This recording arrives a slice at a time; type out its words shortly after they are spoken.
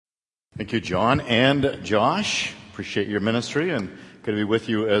Thank you, John and Josh. Appreciate your ministry and good to be with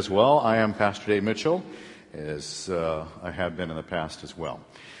you as well. I am Pastor Dave Mitchell, as I have been in the past as well.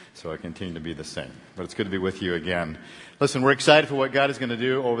 So I continue to be the same. But it's good to be with you again. Listen, we're excited for what God is going to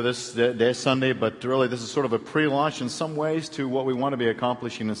do over this day, Sunday, but really this is sort of a pre-launch in some ways to what we want to be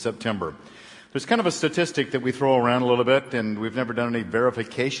accomplishing in September. There's kind of a statistic that we throw around a little bit, and we've never done any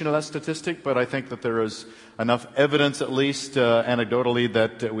verification of that statistic, but I think that there is enough evidence, at least anecdotally,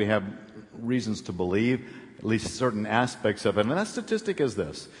 that we have reasons to believe, at least certain aspects of it. And that statistic is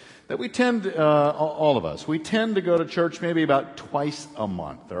this, that we tend, all of us, we tend to go to church maybe about twice a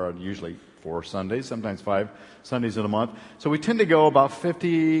month. There are usually 4 Sundays, sometimes 5 Sundays in a month. So we tend to go about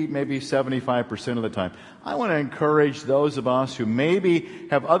 50, maybe 75% of the time. I want to encourage those of us who maybe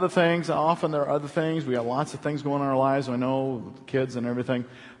have other things. Often there are other things. We have lots of things going on in our lives. I know, kids and everything.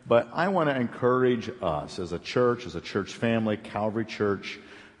 But I want to encourage us as a church family, Calvary Church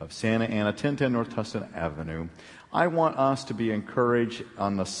of Santa Ana, 1010 North Tustin Avenue. I want us to be encouraged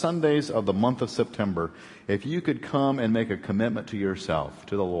on the Sundays of the month of September. If you could come and make a commitment to yourself,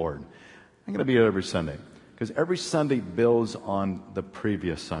 to the Lord. I'm going to be here every Sunday, because every Sunday builds on the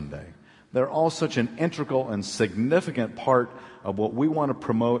previous Sunday. They're all such an integral and significant part of what we want to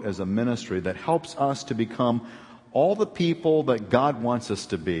promote as a ministry that helps us to become all the people that God wants us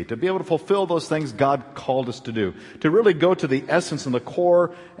to be able to fulfill those things God called us to do, to really go to the essence and the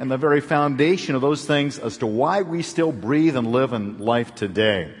core and the very foundation of those things as to why we still breathe and live in life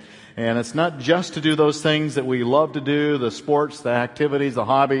today. And it's not just to do those things that we love to do, the sports, the activities, the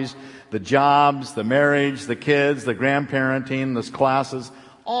hobbies, the jobs, the marriage, the kids, the grandparenting, the classes.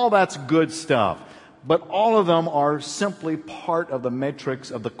 All that's good stuff. But all of them are simply part of the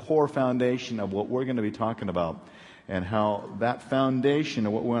matrix of the core foundation of what we're going to be talking about, and how that foundation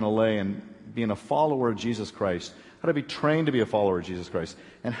of what we want to lay in being a follower of Jesus Christ, how to be trained to be a follower of Jesus Christ,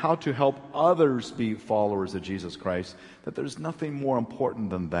 and how to help others be followers of Jesus Christ, that there's nothing more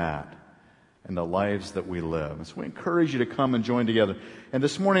important than that in the lives that we live. And so we encourage you to come and join together. And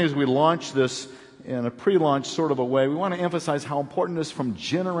this morning, as we launch this in a pre-launch sort of a way, we want to emphasize how important it is from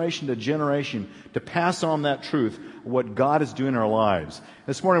generation to generation to pass on that truth, what God is doing in our lives.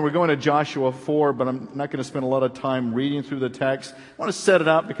 This morning we're going to Joshua 4, but I'm not going to spend a lot of time reading through the text. I want to set it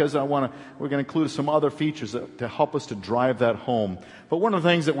up because we're going to include some other features to help us to drive that home. But one of the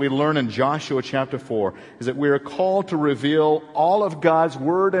things that we learn in Joshua chapter 4 is that we are called to reveal all of God's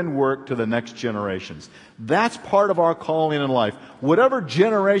word and work to the next generations. That's part of our calling in life. Whatever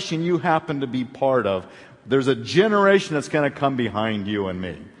generation you happen to be part of, there's a generation that's going to come behind you and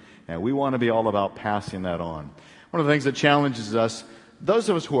me. And we want to be all about passing that on. One of the things that challenges us, those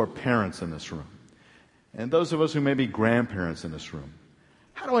of us who are parents in this room, and those of us who may be grandparents in this room,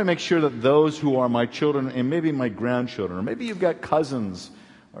 how do I make sure that those who are my children and maybe my grandchildren, or maybe you've got cousins,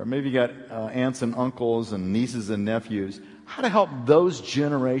 or maybe you got aunts and uncles and nieces and nephews, how to help those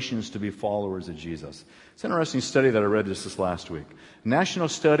generations to be followers of Jesus? It's an interesting study that I read just this last week. National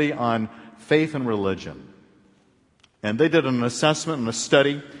study on faith and religion. And they did an assessment and a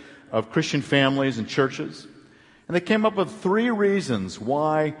study of Christian families and churches. And they came up with 3 reasons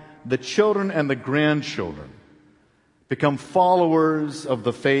why the children and the grandchildren become followers of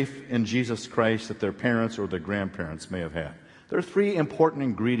the faith in Jesus Christ that their parents or their grandparents may have had. There are 3 important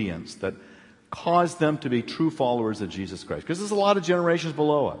ingredients that cause them to be true followers of Jesus Christ. Because there's a lot of generations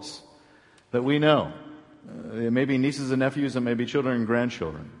below us that we know. Maybe nieces and nephews and maybe children and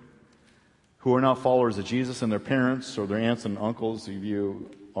grandchildren who are not followers of Jesus, and their parents or their aunts and uncles of you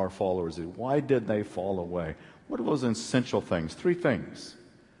are followers. Why did they fall away? What are those essential things? 3 things.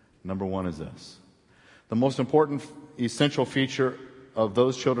 Number 1 is this. The most important essential feature of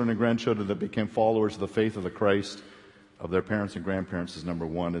those children and grandchildren that became followers of the faith of the Christ, of their parents and grandparents, is number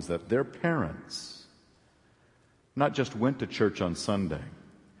 1, is that their parents not just went to church on Sunday,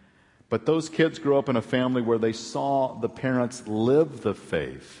 but those kids grew up in a family where they saw the parents live the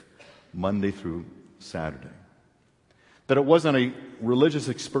faith Monday through Saturday. That it wasn't a religious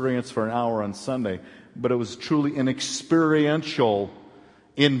experience for an hour on Sunday, but it was truly an experiential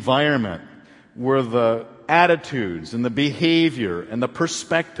environment where the attitudes and the behavior and the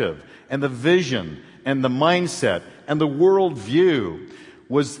perspective and the vision and the mindset and the worldview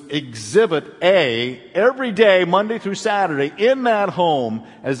was exhibit A every day, Monday through Saturday, in that home,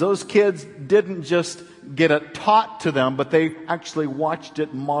 as those kids didn't just get it taught to them, but they actually watched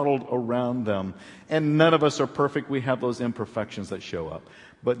it modeled around them. And none of us are perfect. We have those imperfections that show up.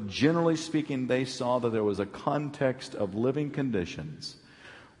 But generally speaking, they saw that there was a context of living conditions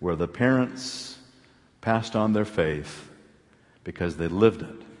where the parents passed on their faith because they lived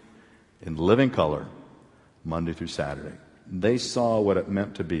it in living color Monday through Saturday. They saw what it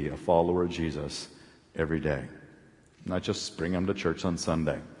meant to be a follower of Jesus every day, not just bring them to church on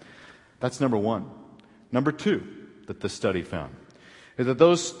Sunday. That's number one. Number two that the study found is that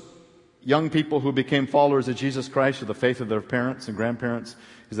those young people who became followers of Jesus Christ with the faith of their parents and grandparents,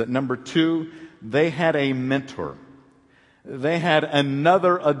 is that number two, they had a mentor. They had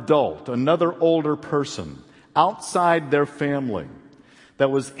another adult, another older person outside their family that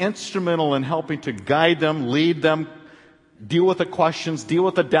was instrumental in helping to guide them, lead them, deal with the questions, deal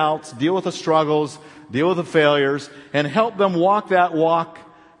with the doubts, deal with the struggles, deal with the failures, and help them walk that walk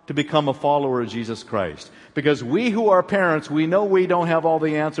to become a follower of Jesus Christ. Because we who are parents, we know we don't have all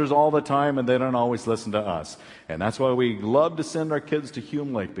the answers all the time, and they don't always listen to us. And that's why we love to send our kids to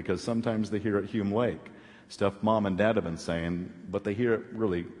Hume Lake, because sometimes they hear at Hume Lake stuff mom and dad have been saying, but they hear it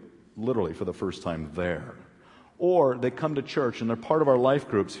really, literally for the first time there. Or they come to church and they're part of our life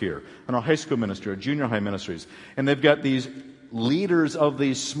groups here, in our high school ministry, our junior high ministries. And they've got these leaders of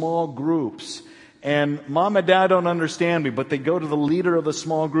these small groups. And mom and dad don't understand me, but they go to the leader of the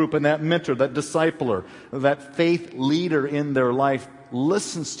small group, and that mentor, that discipler, that faith leader in their life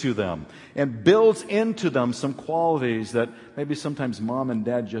listens to them and builds into them some qualities that maybe sometimes mom and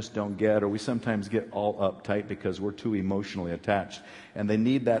dad just don't get, or we sometimes get all uptight because we're too emotionally attached. And they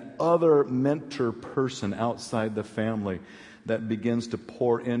need that other mentor person outside the family that begins to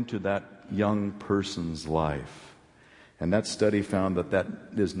pour into that young person's life. And that study found that that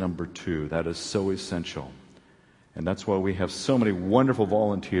is number two. That is so essential. And that's why we have so many wonderful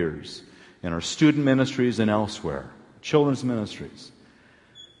volunteers in our student ministries and elsewhere, children's ministries,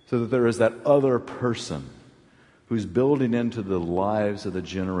 so that there is that other person who's building into the lives of the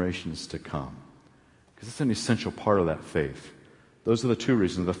generations to come. Because it's an essential part of that faith. Those are the two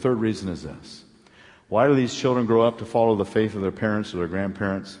reasons. The third reason is this. Why do these children grow up to follow the faith of their parents or their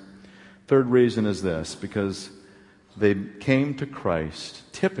grandparents? Third reason is this, because they came to Christ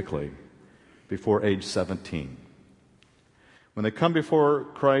typically before age 17. When they come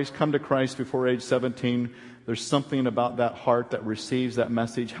to Christ before age 17, there's something about that heart that receives that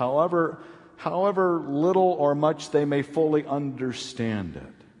message, however little or much they may fully understand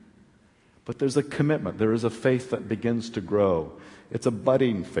it. But there's a commitment. There is a faith that begins to grow. It's a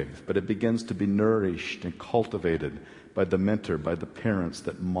budding faith, but it begins to be nourished and cultivated by the mentor, by the parents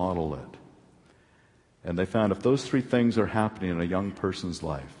that model it. And they found if those three things are happening in a young person's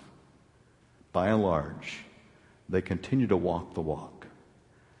life, by and large, they continue to walk the walk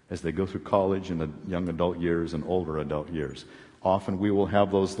as they go through college and the young adult years and older adult years. Often we will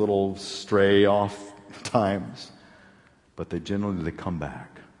have those little stray off times, but they come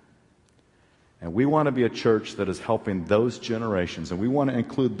back. And we want to be a church that is helping those generations, and we want to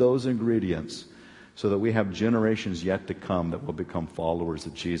include those ingredients so that we have generations yet to come that will become followers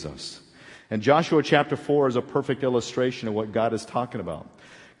of Jesus. And Joshua chapter 4 is a perfect illustration of what God is talking about.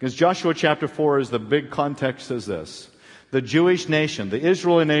 Because Joshua chapter 4 is the big context is this. The Jewish nation, the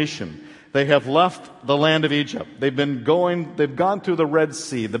Israeli nation, they have left the land of Egypt. They've gone through the Red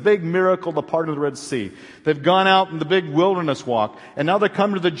Sea, the big miracle, the part of the Red Sea. They've gone out in the big wilderness walk, and now they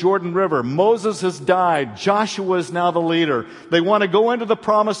come to the Jordan River. Moses has died. Joshua is now the leader. They want to go into the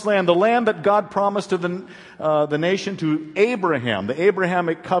promised land, the land that God promised to the nation, to Abraham, the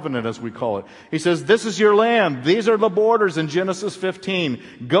Abrahamic covenant as we call it. He says, this is your land. These are the borders in Genesis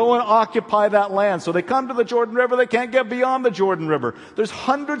 15. Go and occupy that land. So they come to the Jordan River. They can't get beyond the Jordan River. There's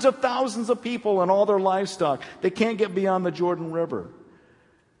hundreds of thousands of people and all their livestock. They can't get beyond the Jordan River.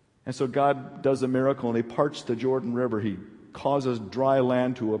 And so God does a miracle and He parts the Jordan River. He causes dry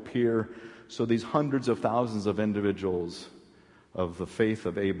land to appear so these hundreds of thousands of individuals of the faith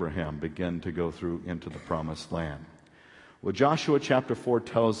of Abraham begin to go through into the promised land. Well, Joshua chapter 4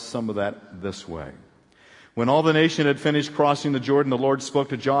 tells some of that this way. When all the nation had finished crossing the Jordan, the Lord spoke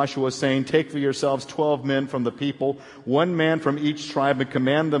to Joshua, saying, take for yourselves 12 men from the people, 1 man from each tribe, and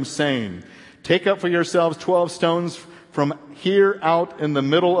command them, saying, take up for yourselves 12 stones from here out in the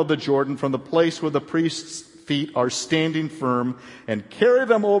middle of the Jordan, from the place where the priest's feet are standing firm, and carry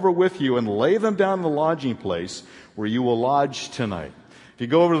them over with you, and lay them down in the lodging place where you will lodge tonight. If you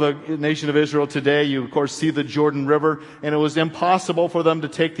go over to the nation of Israel today, you of course see the Jordan River, and it was impossible for them to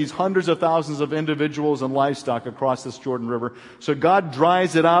take these hundreds of thousands of individuals and livestock across this Jordan River. So God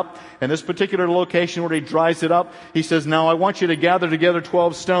dries it up, and this particular location where He dries it up, He says, now I want you to gather together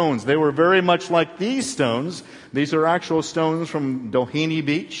 12 stones. They were very much like these stones. These are actual stones from Doheny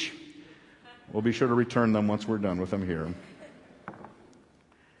Beach. We'll be sure to return them once we're done with them here.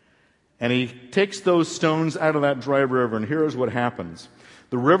 And He takes those stones out of that dry river, and here's what happens.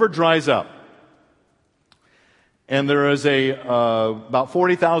 The river dries up, and there is about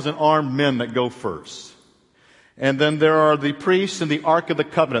 40,000 armed men that go first. And then there are the priests and the Ark of the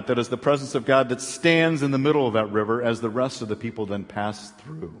Covenant, that is the presence of God, that stands in the middle of that river as the rest of the people then pass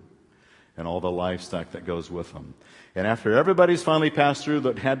through, and all the livestock that goes with them. And after everybody's finally passed through,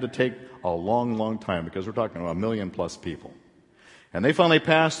 that had to take a long, long time, because we're talking about 1 million plus people. And they finally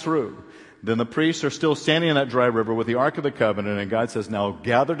pass through. Then the priests are still standing in that dry river with the Ark of the Covenant, and God says, now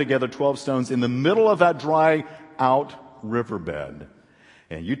gather together 12 stones in the middle of that dry out riverbed.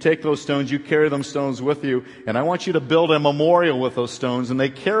 And you take those stones, you carry them stones with you, and I want you to build a memorial with those stones. And they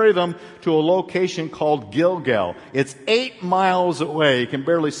carry them to a location called Gilgal. It's 8 miles away. You can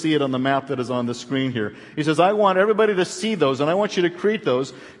barely see it on the map that is on the screen here. He says, I want everybody to see those, and I want you to create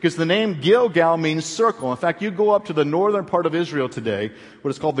those, because the name Gilgal means circle. In fact, you go up to the northern part of Israel today,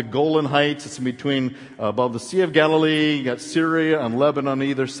 what is called the Golan Heights. It's in between above the Sea of Galilee. You got Syria and Lebanon on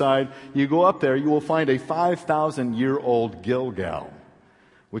either side. You go up there, you will find a 5,000-year-old Gilgal,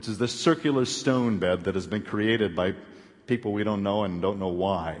 which is this circular stone bed that has been created by people we don't know and don't know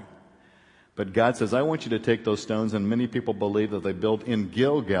why. But God says, I want you to take those stones, and many people believe that they built in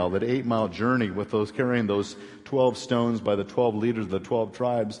Gilgal, that 8-mile journey with those, carrying those 12 stones by the 12 leaders of the 12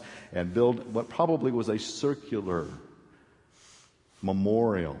 tribes, and build what probably was a circular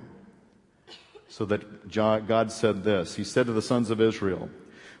memorial. So that God said this. He said to the sons of Israel,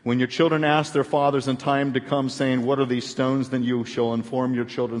 when your children ask their fathers in time to come, saying, what are these stones? Then you shall inform your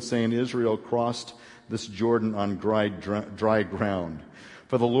children, saying, Israel crossed this Jordan on dry ground.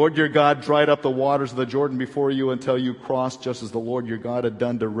 For the Lord your God dried up the waters of the Jordan before you until you crossed, just as the Lord your God had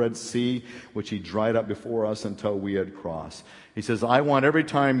done to Red Sea, which he dried up before us until we had crossed. He says, I want every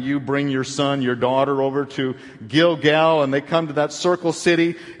time you bring your son, your daughter over to Gilgal, and they come to that circle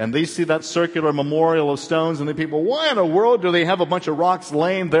city, and they see that circular memorial of stones, and the people, why in the world do they have a bunch of rocks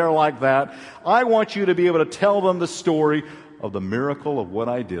laying there like that? I want you to be able to tell them the story of the miracle of what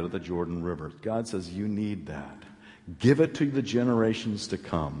I did at the Jordan River. God says, you need that. Give it to the generations to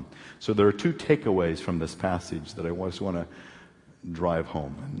come. So there are 2 takeaways from this passage that I just want to drive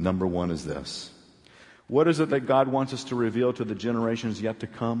home. Number 1 is this. What is it that God wants us to reveal to the generations yet to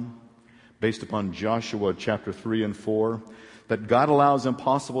come? Based upon Joshua chapter 3 and 4, that God allows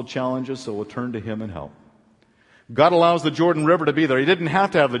impossible challenges, so we'll turn to him and help. God allows the Jordan River to be there. He didn't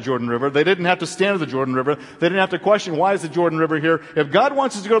have to have the Jordan River. They didn't have to stand at the Jordan River. They didn't have to question, why is the Jordan River here? If God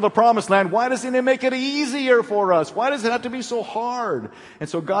wants us to go to the promised land, why doesn't he make it easier for us? Why does it have to be so hard? And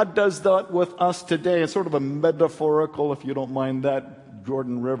so God does that with us today. It's sort of a metaphorical, if you don't mind that,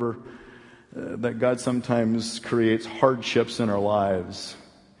 Jordan River, that God sometimes creates hardships in our lives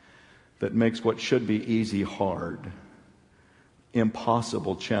that makes what should be easy hard.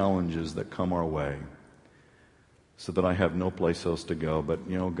 Impossible challenges that come our way, so that I have no place else to go. But,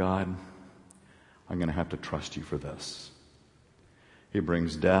 God, I'm going to have to trust you for this. He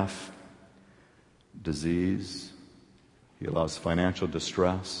brings death, disease. He allows financial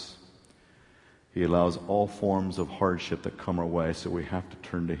distress. He allows all forms of hardship that come our way, so we have to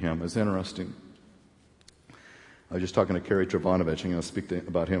turn to him. It's interesting. I was just talking to Kerry Travanovich. I'm going to speak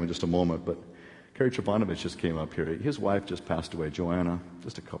about him in just a moment, but Kerry Travanovich just came up here. His wife just passed away, Joanna,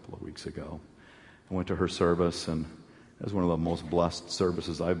 just a couple of weeks ago. I went to her service, and it was one of the most blessed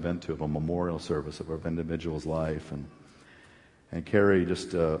services I've been to, of a memorial service of an individual's life. And Kerry,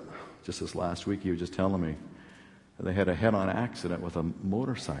 just this last week, he was just telling me they had a head-on accident with a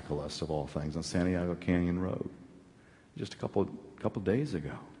motorcyclist, of all things, on Santiago Canyon Road just a couple days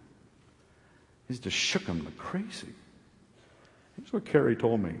ago. He just shook him like crazy. Here's what Kerry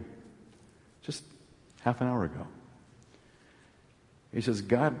told me just half an hour ago. He says,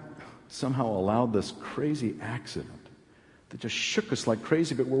 God somehow allowed this crazy accident that just shook us like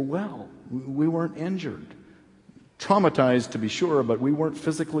crazy, but we're well. We weren't injured. Traumatized, to be sure, but we weren't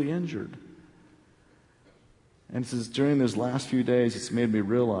physically injured. And he says, during these last few days, it's made me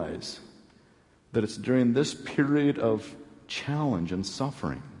realize that it's during this period of challenge and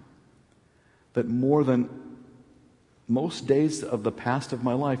suffering that more than most days of the past of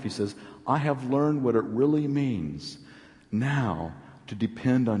my life, he says, I have learned what it really means now to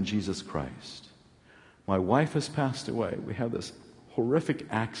depend on Jesus Christ. My wife has passed away. We have this horrific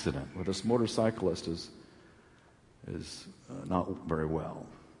accident where this motorcyclist is not very well.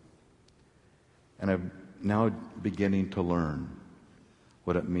 And I'm now beginning to learn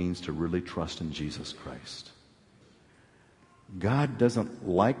what it means to really trust in Jesus Christ. God doesn't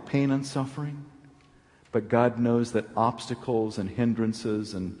like pain and suffering, but God knows that obstacles and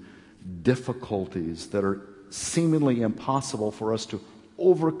hindrances and difficulties that are seemingly impossible for us to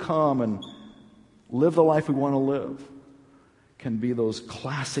overcome and live the life we want to live can be those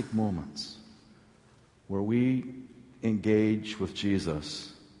classic moments where we engage with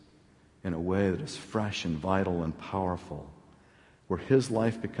Jesus in a way that is fresh and vital and powerful, where his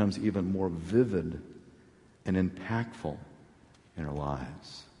life becomes even more vivid and impactful in our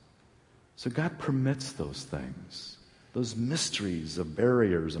lives. So God permits those things, those mysteries of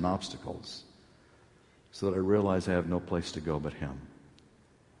barriers and obstacles, so that I realize I have no place to go but him.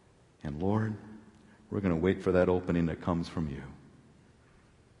 And Lord, we're going to wait for that opening that comes from you,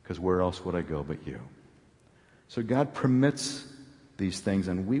 because where else would I go but you? So God permits these things,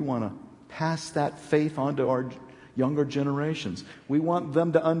 and we want to pass that faith on to our younger generations. We want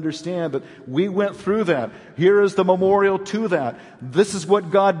them to understand that we went through that. Here is the memorial to that. This is what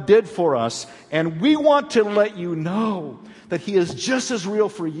God did for us, and we want to let you know that he is just as real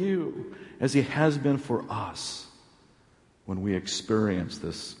for you as he has been for us when we experience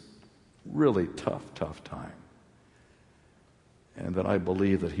this really tough time. And that I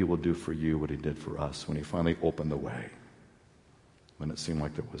believe that he will do for you what he did for us when he finally opened the way, when it seemed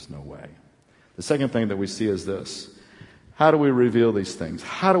like there was no way. The second thing that we see is this. How do we reveal these things?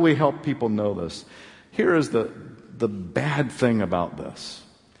 How do we help people know this? Here is the bad thing about this.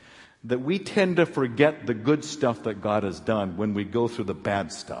 That we tend to forget the good stuff that God has done when we go through the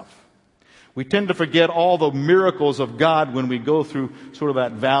bad stuff. We tend to forget all the miracles of God when we go through sort of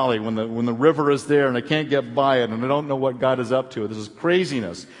that valley, when the river is there and I can't get by it and I don't know what God is up to. This is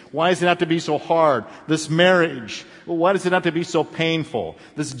craziness. Why does it have to be so hard? This marriage, well, why does it have to be so painful?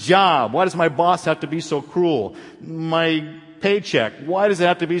 This job, why does my boss have to be so cruel? My paycheck, why does it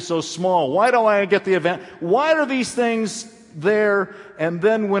have to be so small? Why don't I get the event? Why are these things there? And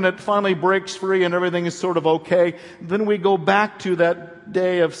then when it finally breaks free and everything is sort of okay, then we go back to that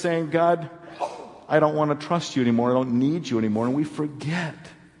day of saying, God, I don't want to trust you anymore. I don't need you anymore. And we forget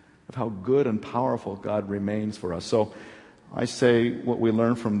of how good and powerful God remains for us. So I say what we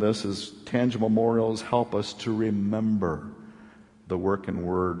learn from this is tangible memorials help us to remember the work and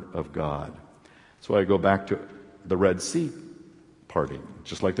word of God. So I go back to the Red Sea parting,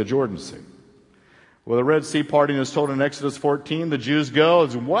 just like the Jordan Sea. Well, the Red Sea parting is told in Exodus 14. The Jews go,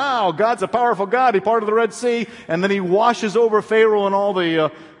 it's, wow, God's a powerful God. He parted the Red Sea, and then he washes over Pharaoh and all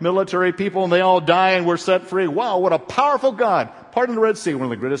the military people, and they all die, and we're set free. Wow, what a powerful God. Parting the Red Sea, one of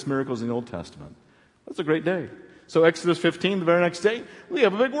the greatest miracles in the Old Testament. That's a great day. So Exodus 15, the very next day, we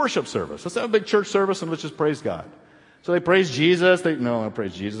have a big worship service. Let's have a big church service, and let's just praise God. So they praise Jesus. They don't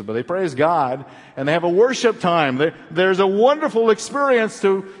praise Jesus, but they praise God. And they have a worship time. There's a wonderful experience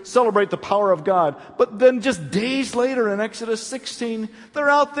to celebrate the power of God. But then just days later in Exodus 16, they're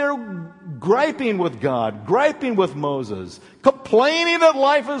out there griping with God, griping with Moses, complaining that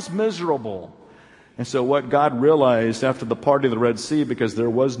life is miserable. And so what God realized after the parting of the Red Sea, because there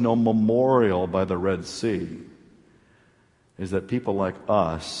was no memorial by the Red Sea, is that people like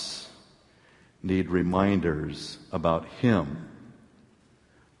us need reminders about him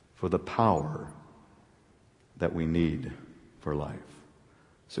for the power that we need for life.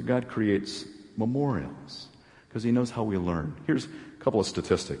 So God creates memorials because he knows how we learn. Here's a couple of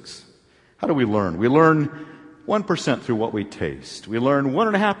statistics. How do we learn? We learn 1% through what we taste. We learn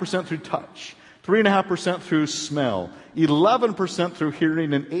 1.5% through touch, 3.5% through smell, 11% through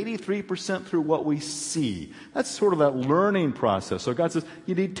hearing, and 83% through what we see. That's sort of that learning process. So God says,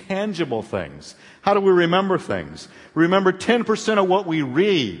 you need tangible things. How do we remember things? We remember 10% of what we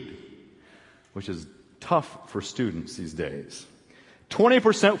read, which is tough for students these days.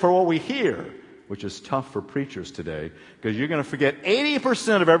 20% for what we hear, which is tough for preachers today, because you're going to forget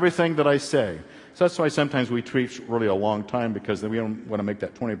 80% of everything that I say. So that's why sometimes we preach really a long time, because then we don't want to make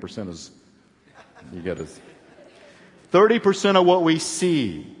that 20% as you get as 30% of what we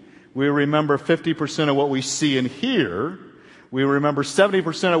see. We remember 50% of what we see and hear. We remember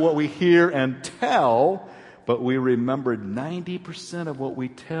 70% of what we hear and tell. But we remember 90% of what we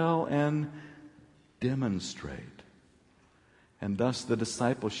tell and demonstrate. And thus the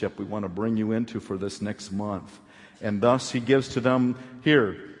discipleship we want to bring you into for this next month. And thus he gives to them,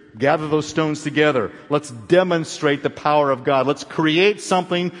 here, gather those stones together. Let's demonstrate the power of God. Let's create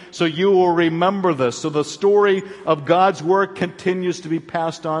something so you will remember this. So the story of God's work continues to be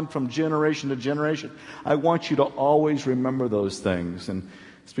passed on from generation to generation. I want you to always remember those things. And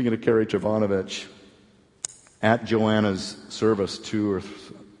speaking of Kerry Travanovich, at Joanna's service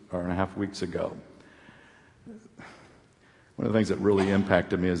 2.5 weeks ago, one of the things that really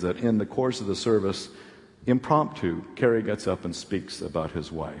impacted me is that in the course of the service, impromptu, Kerry gets up and speaks about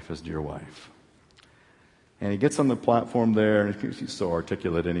his wife, his dear wife. And he gets on the platform there, and he's so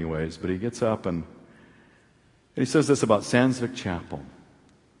articulate anyways, but he gets up and he says this about Sandsvik Chapel.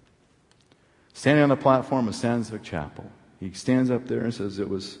 Standing on the platform of Sandsvik Chapel, he stands up there and says it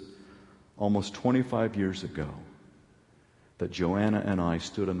was almost 25 years ago that Joanna and I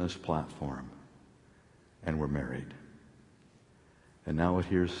stood on this platform and were married. And now it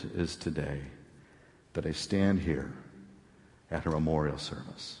here is today that I stand here at her memorial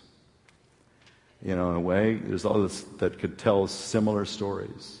service. In a way, there's others that could tell similar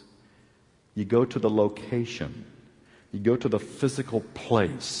stories. You go to the location, you go to the physical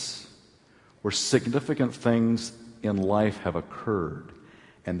place where significant things in life have occurred,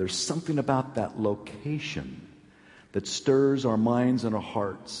 and there's something about that location that stirs our minds and our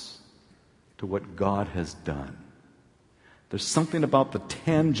hearts to what God has done. There's something about the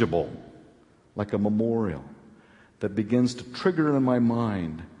tangible, like a memorial, that begins to trigger in my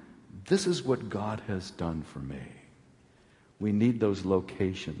mind, this is what God has done for me. We need those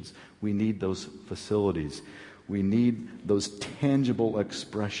locations. We need those facilities. We need those tangible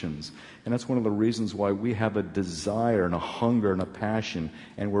expressions. And that's one of the reasons why we have a desire and a hunger and a passion,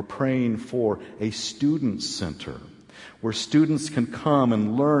 and we're praying for a student center where students can come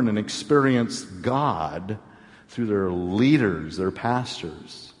and learn and experience God through their leaders, their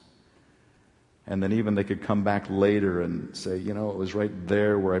pastors. And then even they could come back later and say, it was right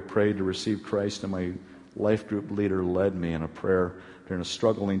there where I prayed to receive Christ, and my life group leader led me in a prayer during a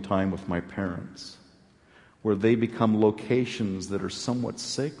struggling time with my parents, where they become locations that are somewhat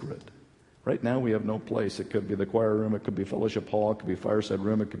sacred. Right now we have no place. It could be the choir room, it could be fellowship hall, it could be fireside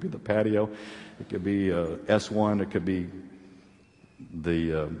room, it could be the patio, it could be S1, it could be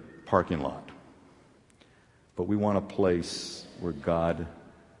the parking lot. But we want a place where God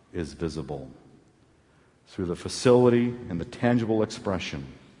is visible through the facility and the tangible expression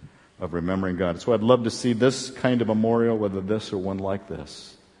of remembering God. So I'd love to see this kind of memorial, whether this or one like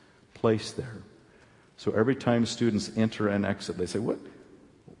this, placed there. So every time students enter and exit, they say,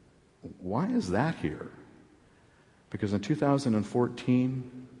 why is that here? Because in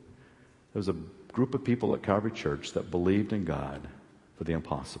 2014, there was a group of people at Calvary Church that believed in God for the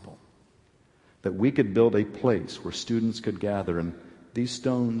impossible. That we could build a place where students could gather, and these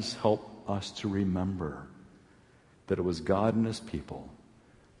stones help us to remember that it was God and His people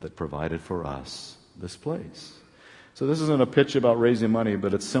that provided for us this place. So this isn't a pitch about raising money,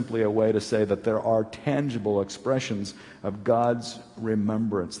 but it's simply a way to say that there are tangible expressions of God's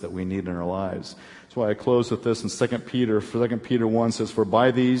remembrance that we need in our lives. That's why I close with this in 2 Peter. 2 Peter 1 says, "For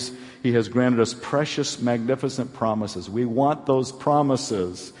by these He has granted us precious, magnificent promises." We want those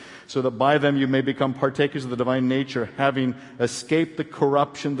promises, so that by them you may become partakers of the divine nature, having escaped the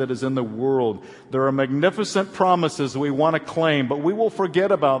corruption that is in the world. There are magnificent promises we want to claim, but we will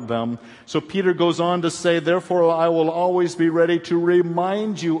forget about them. So Peter goes on to say, "Therefore I will always be ready to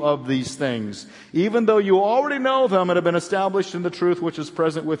remind you of these things. Even though you already know them and have been established in the truth which is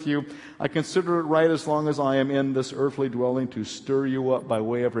present with you, I consider it right as long as I am in this earthly dwelling to stir you up by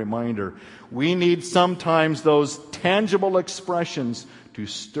way of reminder." We need sometimes those tangible expressions to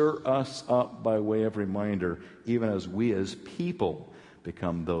stir us up by way of reminder, even as we as people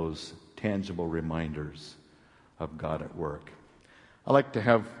become those tangible reminders of God at work. I'd like to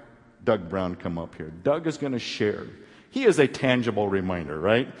have Doug Brown come up here. Doug is going to share. He is a tangible reminder,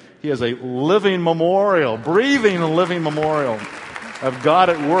 right? He is a living memorial, breathing and living memorial of God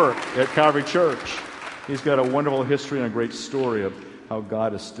at work at Calvary Church. He's got a wonderful history and a great story of how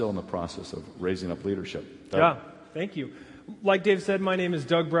God is still in the process of raising up leadership. Doug? Yeah, thank you. Like Dave said, my name is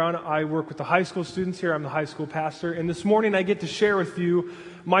Doug Brown. I work with the high school students here. I'm the high school pastor. And this morning I get to share with you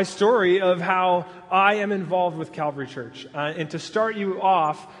my story of how I am involved with Calvary Church. And to start you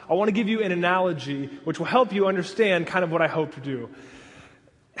off, I want to give you an analogy which will help you understand kind of what I hope to do.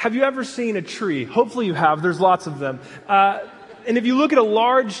 Have you ever seen a tree? Hopefully you have. There's lots of them. And if you look at a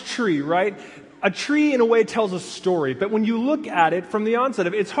large tree, right? A tree in a way tells a story. But when you look at it from the onset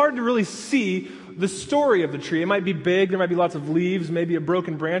of it, it's hard to really see the story of the tree. It might be big, there might be lots of leaves, maybe a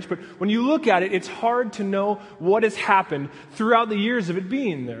broken branch, but when you look at it, it's hard to know what has happened throughout the years of it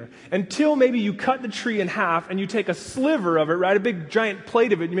being there. Until maybe you cut the tree in half and you take a sliver of it, right, a big giant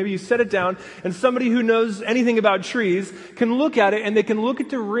plate of it, maybe you set it down, and somebody who knows anything about trees can look at it and they can look at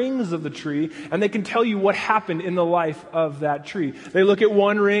the rings of the tree and they can tell you what happened in the life of that tree. They look at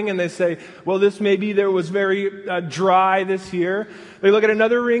one ring and they say, well, this maybe there was very dry this year. They look at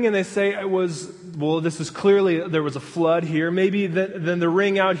another ring and they say it was, well, this is clearly, there was a flood here. Maybe then the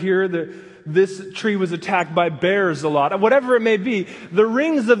ring out here, this tree was attacked by bears a lot. Whatever it may be, the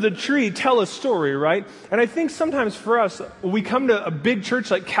rings of the tree tell a story, right? And I think sometimes for us, we come to a big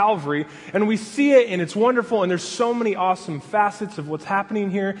church like Calvary, and we see it, and it's wonderful, and there's so many awesome facets of what's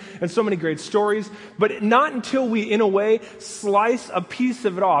happening here, and so many great stories, but not until we, in a way, slice a piece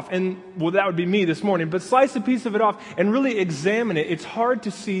of it off, and, well, that would be me this morning, but slice a piece of it off and really examine it. It's hard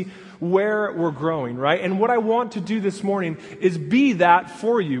to see where we're growing, right? And what I want to do this morning is be that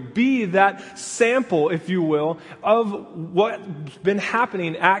for you. Be that sample, if you will, of what's been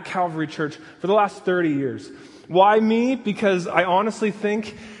happening at Calvary Church for the last 30 years. Why me? Because I honestly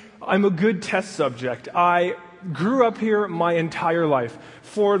think I'm a good test subject. I grew up here my entire life.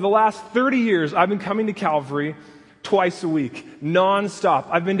 For the last 30 years, I've been coming to Calvary twice a week, nonstop.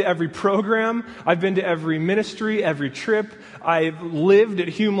 I've been to every program. I've been to every ministry, every trip. I've lived at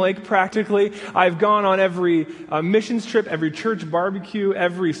Hume Lake practically. I've gone on every missions trip, every church barbecue,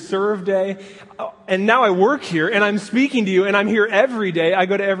 every serve day. And now I work here, and I'm speaking to you, and I'm here every day. I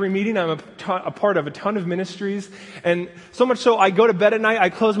go to every meeting. I'm a part of a ton of ministries. And so much so, I go to bed at night,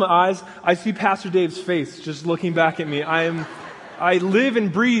 I close my eyes, I see Pastor Dave's face just looking back at me. I live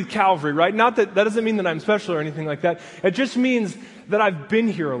and breathe Calvary, right? Not that doesn't mean that I'm special or anything like that. It just means that I've been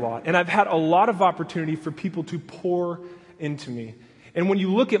here a lot, and I've had a lot of opportunity for people to pour into me. And when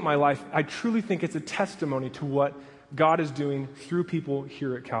you look at my life, I truly think it's a testimony to what God is doing through people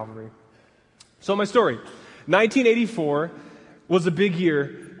here at Calvary. So my story, 1984 was a big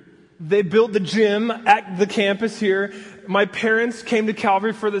year. They built the gym at the campus here. My parents came to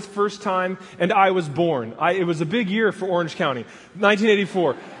Calvary for this first time, and I was born. It was a big year for Orange County,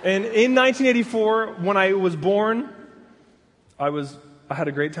 1984. And in 1984, when I was born, I had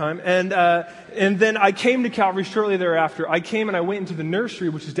a great time. And then I came to Calvary shortly thereafter. I came and I went into the nursery,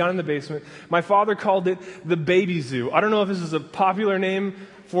 which is down in the basement. My father called it the baby zoo. I don't know if this is a popular name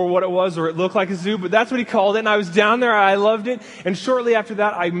for what it was, or it looked like a zoo, but that's what he called it. And I was down there, I loved it. And shortly after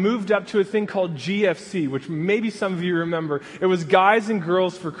that, I moved up to a thing called GFC, which maybe some of you remember. It was Guys and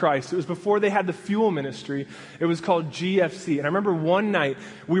Girls for Christ. It was before they had the fuel ministry. It was called GFC. And I remember one night,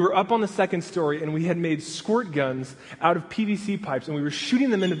 we were up on the second story, and we had made squirt guns out of PVC pipes, and we were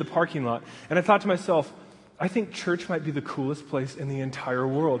shooting them into the parking lot. And I thought to myself, I think church might be the coolest place in the entire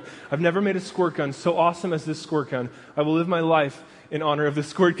world. I've never made a squirt gun so awesome as this squirt gun. I will live my life in honor of the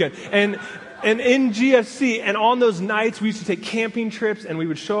squirt gun. And in GFC, and on those nights, we used to take camping trips, and we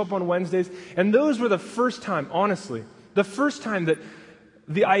would show up on Wednesdays. And those were the first time, honestly, the first time that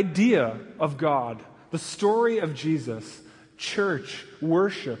the idea of God, the story of Jesus, church,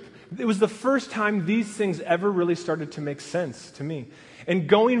 worship, it was the first time these things ever really started to make sense to me. And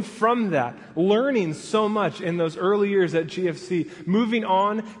going from that, learning so much in those early years at GFC, moving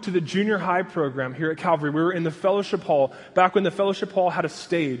on to the junior high program here at Calvary. We were in the fellowship hall, back when the fellowship hall had a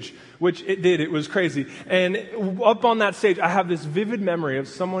stage, which it did. It was crazy. And up on that stage, I have this vivid memory of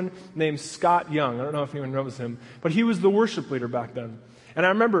someone named Scott Young. I don't know if anyone knows him, but he was the worship leader back then. And I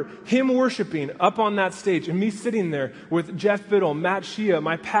remember him worshiping up on that stage and me sitting there with Jeff Biddle, Matt Shea,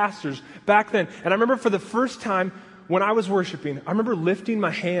 my pastors back then. And I remember for the first time, when I was worshiping, I remember lifting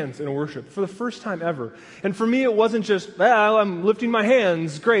my hands in worship for the first time ever. And for me, it wasn't just, well, I'm lifting my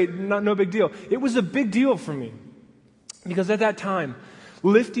hands, great, no big deal. It was a big deal for me. Because at that time,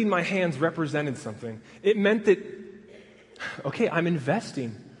 lifting my hands represented something. It meant that, okay, I'm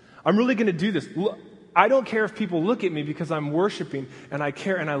investing. I'm really going to do this. I don't care if people look at me because I'm worshiping and I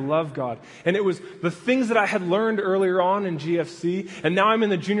care and I love God. And it was the things that I had learned earlier on in GFC, and now I'm in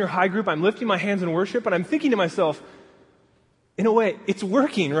the junior high group, I'm lifting my hands in worship, and I'm thinking to myself, in a way, it's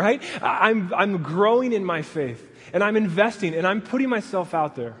working, right? I'm growing in my faith, and I'm investing, and I'm putting myself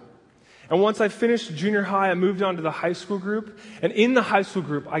out there. And once I finished junior high, I moved on to the high school group, and in the high school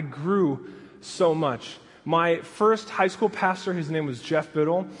group, I grew so much. My first high school pastor, his name was Jeff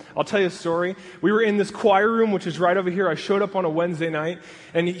Biddle. I'll tell you a story. We were in this choir room, which is right over here. I showed up on a Wednesday night,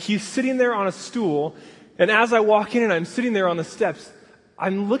 and he's sitting there on a stool, and as I walk in and I'm sitting there on the steps,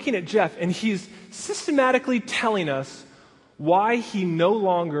 I'm looking at Jeff, and he's systematically telling us why he no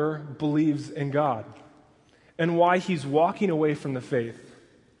longer believes in God and why he's walking away from the faith.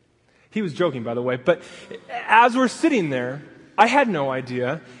 He was joking, by the way, but as we're sitting there, I had no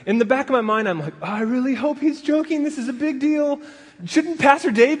idea. In the back of my mind, I'm like, oh, I really hope he's joking. This is a big deal. Shouldn't Pastor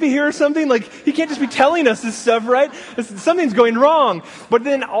Dave be here or something? Like, he can't just be telling us this stuff, right? Something's going wrong. But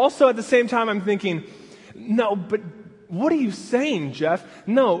then also at the same time, I'm thinking, no, but what are you saying, Jeff?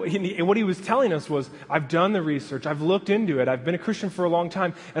 No, what he was telling us was, I've done the research, I've looked into it, I've been a Christian for a long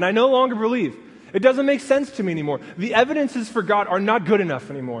time, and I no longer believe. It doesn't make sense to me anymore. The evidences for God are not good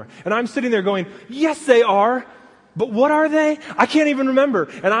enough anymore. And I'm sitting there going, yes, they are, but what are they? I can't even remember.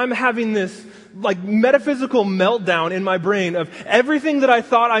 And I'm having this metaphysical meltdown in my brain of everything that I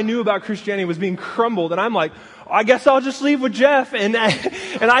thought I knew about Christianity was being crumbled, and I'm like, I guess I'll just leave with Jeff. And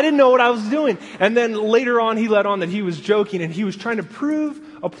I didn't know what I was doing. And then later on, he let on that he was joking and he was trying to prove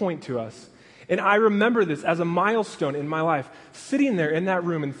a point to us. And I remember this as a milestone in my life, sitting there in that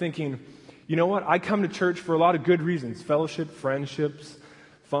room and thinking, you know what? I come to church for a lot of good reasons. Fellowship, friendships,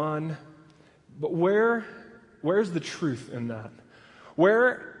 fun. But where's the truth in that?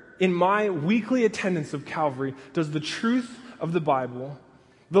 Where in my weekly attendance of Calvary does the truth of the Bible,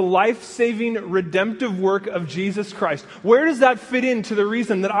 the life-saving, redemptive work of Jesus Christ, where does that fit into the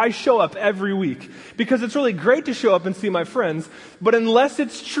reason that I show up every week? Because it's really great to show up and see my friends, but unless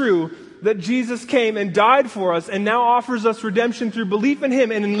it's true that Jesus came and died for us and now offers us redemption through belief in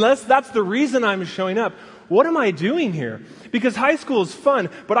Him, and unless that's the reason I'm showing up, what am I doing here? Because high school is fun,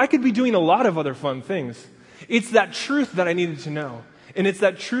 but I could be doing a lot of other fun things. It's that truth that I needed to know. And it's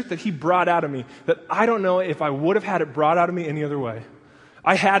that truth that He brought out of me that I don't know if I would have had it brought out of me any other way.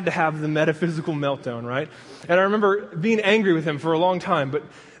 I had to have the metaphysical meltdown, right? And I remember being angry with Him for a long time, but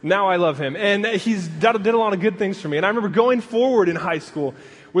now I love Him. And He's did a lot of good things for me. And I remember going forward in high school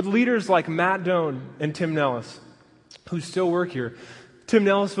with leaders like Matt Doan and Tim Nellis, who still work here. Tim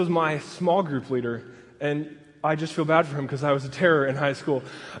Nellis was my small group leader, and I just feel bad for him because I was a terror in high school.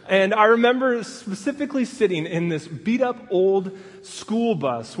 And I remember specifically sitting in this beat-up old school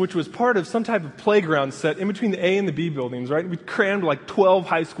bus, which was part of some type of playground set in between the A and the B buildings, right? We crammed like 12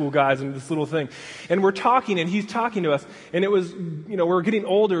 high school guys into this little thing. And we're talking, and he's talking to us, and it was, we're getting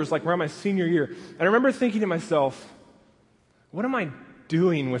older. It was like around my senior year. And I remember thinking to myself, what am I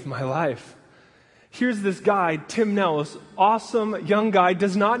doing with my life? Here's this guy, Tim Nellis, awesome young guy,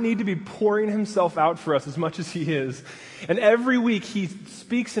 does not need to be pouring himself out for us as much as he is. And every week he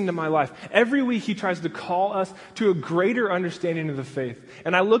speaks into my life. Every week he tries to call us to a greater understanding of the faith.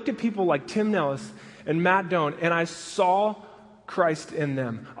 And I looked at people like Tim Nellis and Matt Doan, and I saw Christ in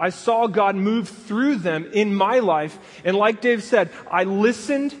them. I saw God move through them in my life. And like Dave said, I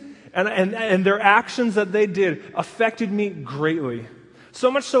listened, and their actions that they did affected me greatly. So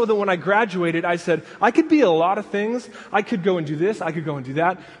much so that when I graduated, I said, I could be a lot of things. I could go and do this. I could go and do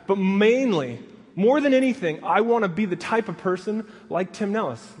that. But mainly, more than anything, I want to be the type of person like Tim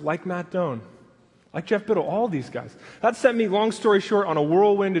Nellis, like Matt Doan, like Jeff Biddle, all these guys. That sent me, long story short, on a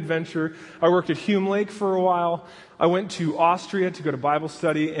whirlwind adventure. I worked at Hume Lake for a while. I went to Austria to go to Bible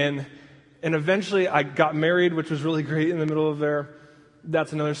study, and eventually I got married, which was really great in the middle of there.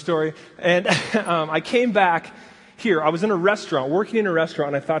 That's another story. And I came back here. I was in a restaurant, working in a restaurant,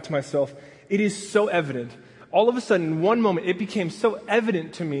 and I thought to myself, it is so evident. All of a sudden, in one moment, it became so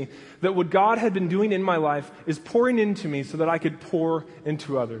evident to me that what God had been doing in my life is pouring into me so that I could pour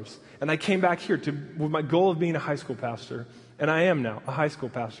into others. And I came back here with my goal of being a high school pastor, and I am now a high school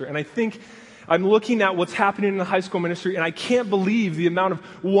pastor. And I think I'm looking at what's happening in the high school ministry, and I can't believe the amount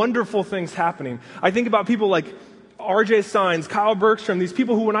of wonderful things happening. I think about people like R.J. Sines, Kyle Bergstrom, these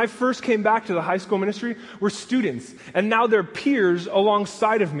people who when I first came back to the high school ministry were students, and now they're peers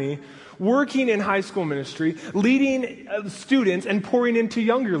alongside of me, working in high school ministry, leading students and pouring into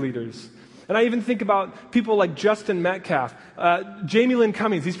younger leaders. And I even think about people like Justin Metcalf, Jamie Lynn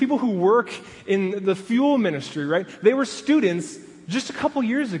Cummings, these people who work in the fuel ministry, right? They were students just a couple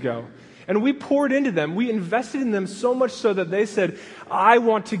years ago. And we poured into them. We invested in them so much so that they said, I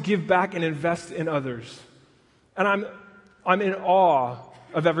want to give back and invest in others. And I'm in awe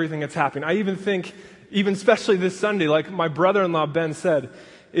of everything that's happening. I even think, even especially this Sunday, like my brother-in-law Ben said,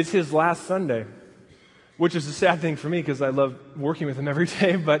 it's his last Sunday, which is a sad thing for me because I love working with him every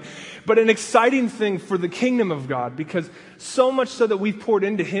day, but an exciting thing for the kingdom of God, because so much so that we've poured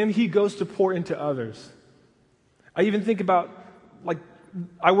into him, he goes to pour into others. I even think about, like,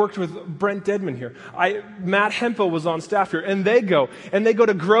 I worked with Brent Dedman here. Matt Hempel was on staff here, and they go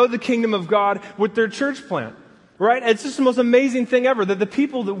to grow the kingdom of God with their church plant. Right? It's just the most amazing thing ever that the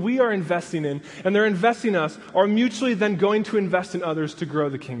people that we are investing in and they're investing in us are mutually then going to invest in others to grow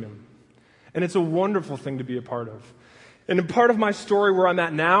the kingdom. And it's a wonderful thing to be a part of. And a part of my story where I'm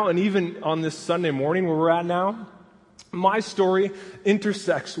at now, and even on this Sunday morning where we're at now, my story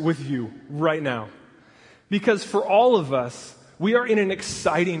intersects with you right now. Because for all of us, we are in an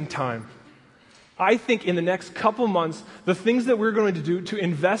exciting time. I think in the next couple months, the things that we're going to do to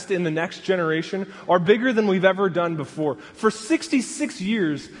invest in the next generation are bigger than we've ever done before. For 66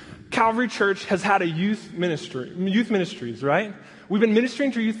 years, Calvary Church has had a youth ministries, right? We've been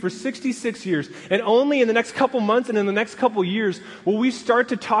ministering to youth for 66 years. And only in the next couple months and in the next couple years will we start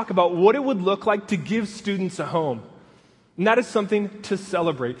to talk about what it would look like to give students a home. And that is something to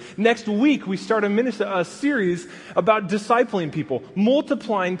celebrate. Next week, we start a series about discipling people,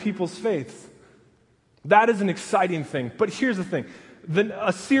 multiplying people's faith. That is an exciting thing. But here's the thing.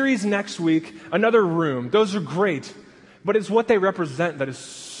 A series next week, another room, those are great. But it's what they represent that is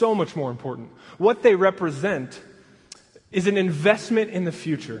so much more important. What they represent is an investment in the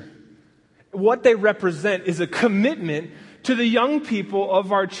future. What they represent is a commitment to the young people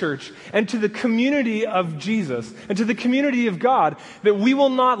of our church and to the community of Jesus and to the community of God, that we will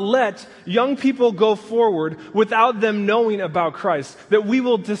not let young people go forward without them knowing about Christ, that we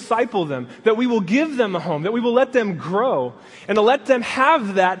will disciple them, that we will give them a home, that we will let them grow, and to let them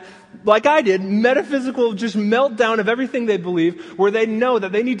have that, like I did, metaphysical just meltdown of everything they believe, where they know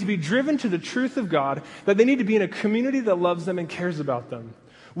that they need to be driven to the truth of God, that they need to be in a community that loves them and cares about them.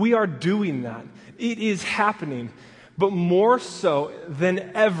 We are doing that. It is happening. But more so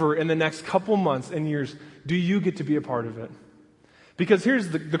than ever in the next couple months and years, do you get to be a part of it? Because here's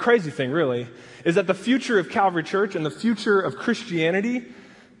the crazy thing, really, is that the future of Calvary Church and the future of Christianity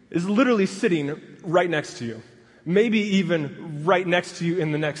is literally sitting right next to you. Maybe even right next to you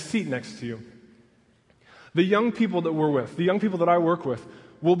in the next seat next to you. The young people that we're with, the young people that I work with,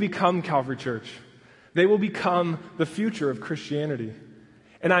 will become Calvary Church. They will become the future of Christianity.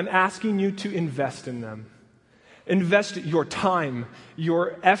 And I'm asking you to invest in them. Invest your time,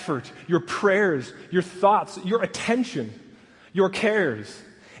 your effort, your prayers, your thoughts, your attention, your cares.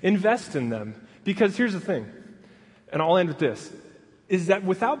 Invest in them. Because here's the thing, and I'll end with this, is that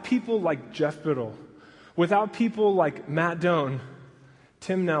without people like Jeff Biddle, without people like Matt Doan,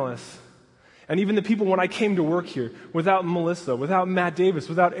 Tim Nellis, and even the people when I came to work here, without Melissa, without Matt Davis,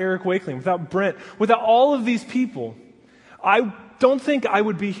 without Eric Wakeling, without Brent, without all of these people, I don't think I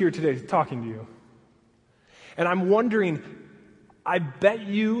would be here today talking to you. And I'm wondering, I bet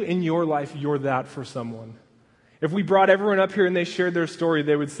you in your life you're that for someone. If we brought everyone up here and they shared their story,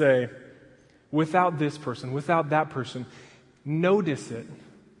 they would say, without this person, without that person, notice it,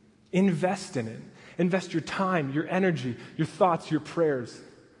 invest in it, invest your time, your energy, your thoughts, your prayers.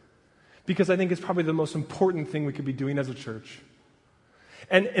 Because I think it's probably the most important thing we could be doing as a church.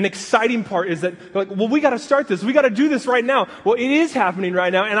 And an exciting part is that, we got to start this. We got to do this right now. Well, it is happening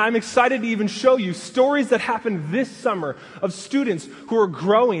right now, and I'm excited to even show you stories that happened this summer of students who are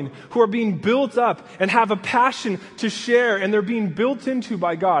growing, who are being built up, and have a passion to share, and they're being built into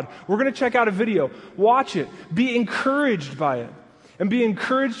by God. We're going to check out a video. Watch it. Be encouraged by it, and be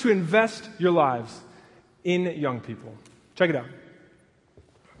encouraged to invest your lives in young people. Check it out.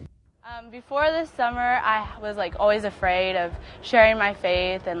 Before this summer, I was always afraid of sharing my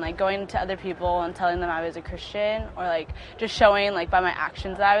faith and going to other people and telling them I was a Christian, or just showing by my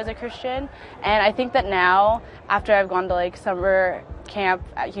actions that I was a Christian. And I think that now, after I've gone to summer camp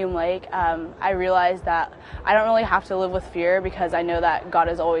at Hume Lake, I realize that I don't really have to live with fear because I know that God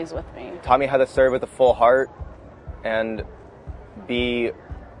is always with me. Taught me how to serve with a full heart and be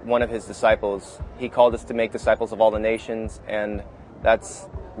one of his disciples. He called us to make disciples of all the nations, and that's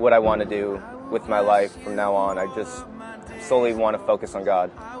what I want to do with my life from now on. I just solely want to focus on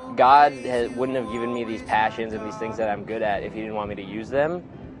God. God wouldn't have given me these passions and these things that I'm good at if he didn't want me to use them.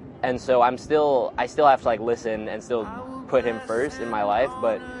 And so I still have to listen and still put him first in my life.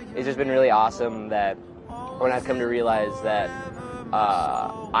 But it's just been really awesome that when I've come to realize that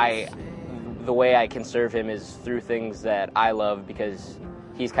the way I can serve him is through things that I love, because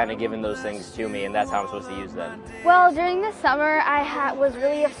he's kind of given those things to me, and that's how I'm supposed to use them. Well, during the summer, I was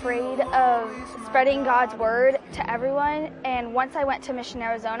really afraid of spreading God's word to everyone, and once I went to Mission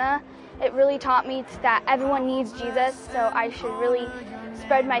Arizona, it really taught me that everyone needs Jesus, so I should really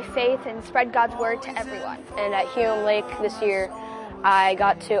spread my faith and spread God's word to everyone. And at Hume Lake this year, I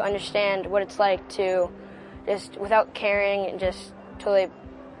got to understand what it's like to just, without caring, and just totally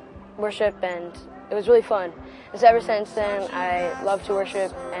worship, and it was really fun. So ever since then, I love to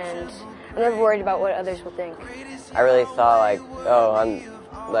worship, and I'm never worried about what others will think. I really thought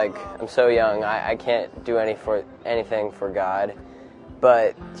I'm so young, I can't do anything for God.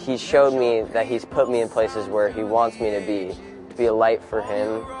 But he showed me that he's put me in places where he wants me to be a light for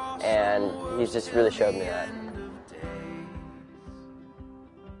him, and he's just really showed me that.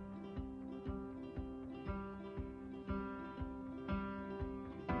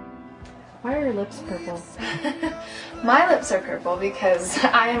 Why are your lips purple? My lips are purple because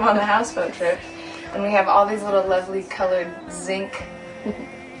I am on the houseboat trip, and we have all these little lovely colored zinc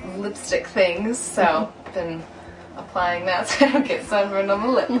lipstick things, so I've been applying that so I don't get sunburned on the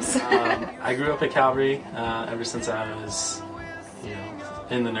lips. I grew up at Calvary ever since I was,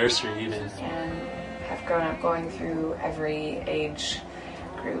 in the nursery even. And have grown up going through every age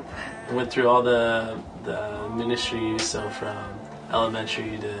group. I went through all the ministries, so from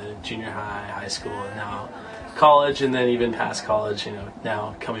elementary to junior high, high school, and now college, and then even past college,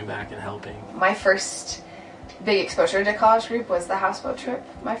 now coming back and helping. My first big exposure to college group was the houseboat trip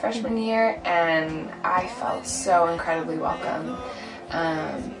my freshman year, and I felt so incredibly welcome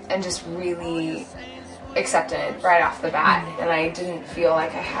and just really accepted right off the bat, and I didn't feel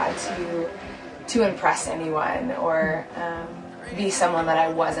like I had to to impress anyone or be someone that I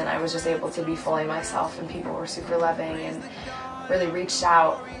wasn't. I was just able to be fully myself, and people were super loving and really reached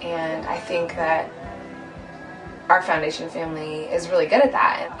out. And I think that our foundation family is really good at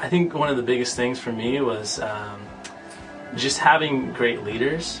that. I think one of the biggest things for me was just having great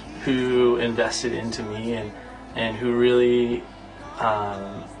leaders who invested into me and who really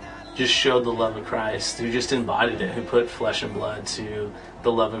just showed the love of Christ, who just embodied it, who put flesh and blood to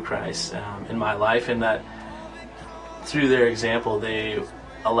the love of Christ in my life, and that through their example they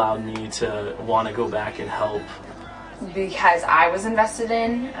allowed me to want to go back and help. Because I was invested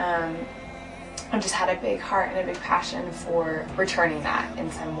in, I just had a big heart and a big passion for returning that in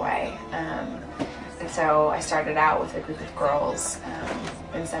some way. And so I started out with a group of girls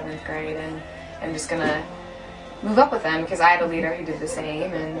in 7th grade, and I'm just going to move up with them because I had a leader who did the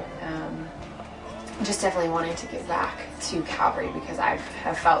same, and just definitely wanting to give back to Calvary because I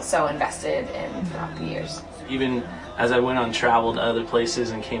have felt so invested in throughout the years. Even as I went on travel to other places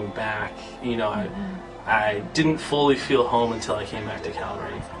and came back, you know, I didn't fully feel home until I came back to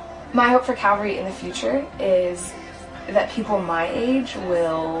Calvary. My hope for Calvary in the future is that people my age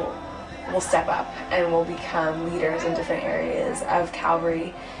will step up and will become leaders in different areas of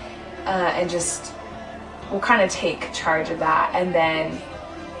Calvary, and just will kind of take charge of that, and then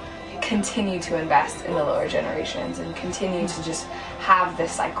continue to invest in the lower generations and continue to just have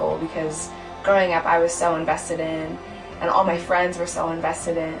this cycle. Because growing up I was so invested in, and all my friends were so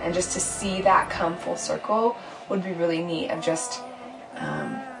invested in, and just to see that come full circle would be really neat, of just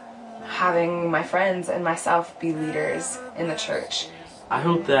having my friends and myself be leaders in the church. I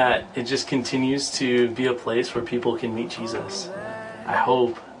hope that it just continues to be a place where people can meet Jesus. I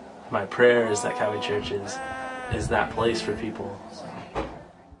hope, my prayer is that Calvary Church is that place for people.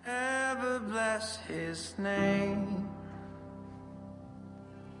 Ever bless his name.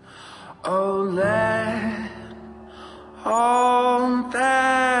 Oh, let all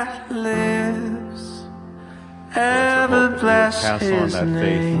that lives ever bless pass his on that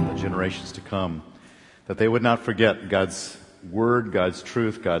faith name. in the generations to come, that they would not forget God's word, God's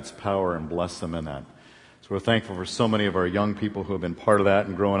truth, God's power, and bless them in that. So we're thankful for so many of our young people who have been part of that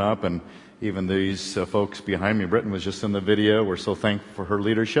and growing up, and even these folks behind me. Britton was just in the video. We're so thankful for her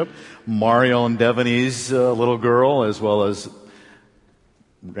leadership. Mario and Devaney's little girl, as well as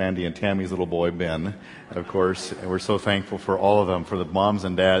Randy and Tammy's little boy, Ben, of course. And we're so thankful for all of them, for the moms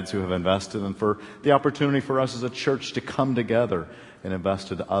and dads who have invested, and for the opportunity for us as a church to come together and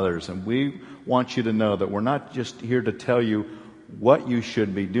invest in others. And we want you to know that we're not just here to tell you what you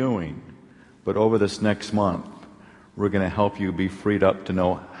should be doing, but over this next month, we're going to help you be freed up to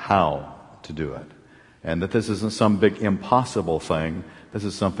know how to do it. And that this isn't some big impossible thing. This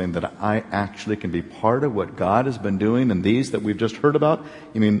is something that I actually can be part of what God has been doing, and these that we've just heard about.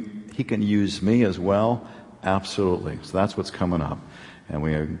 You mean He can use me as well? Absolutely. So that's what's coming up. And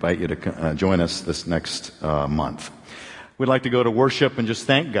we invite you to join us this next month. We'd like to go to worship and just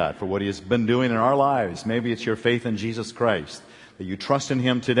thank God for what He has been doing in our lives. Maybe it's your faith in Jesus Christ, that you trust in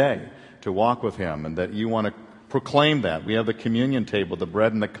Him today to walk with Him, and that you want to proclaim that. We have the communion table, the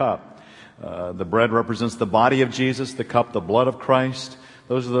bread and the cup. The bread represents the body of Jesus, the cup, the blood of Christ.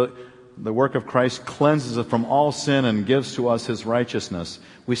 Those are the work of Christ cleanses us from all sin and gives to us His righteousness.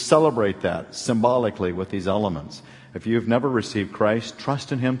 We celebrate that symbolically with these elements. If you've never received Christ,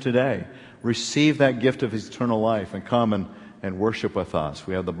 trust in Him today. Receive that gift of eternal life and come and worship with us.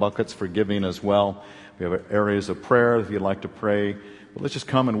 We have the buckets for giving as well. We have areas of prayer if you'd like to pray. But let's just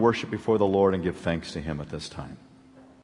come and worship before the Lord and give thanks to Him at this time.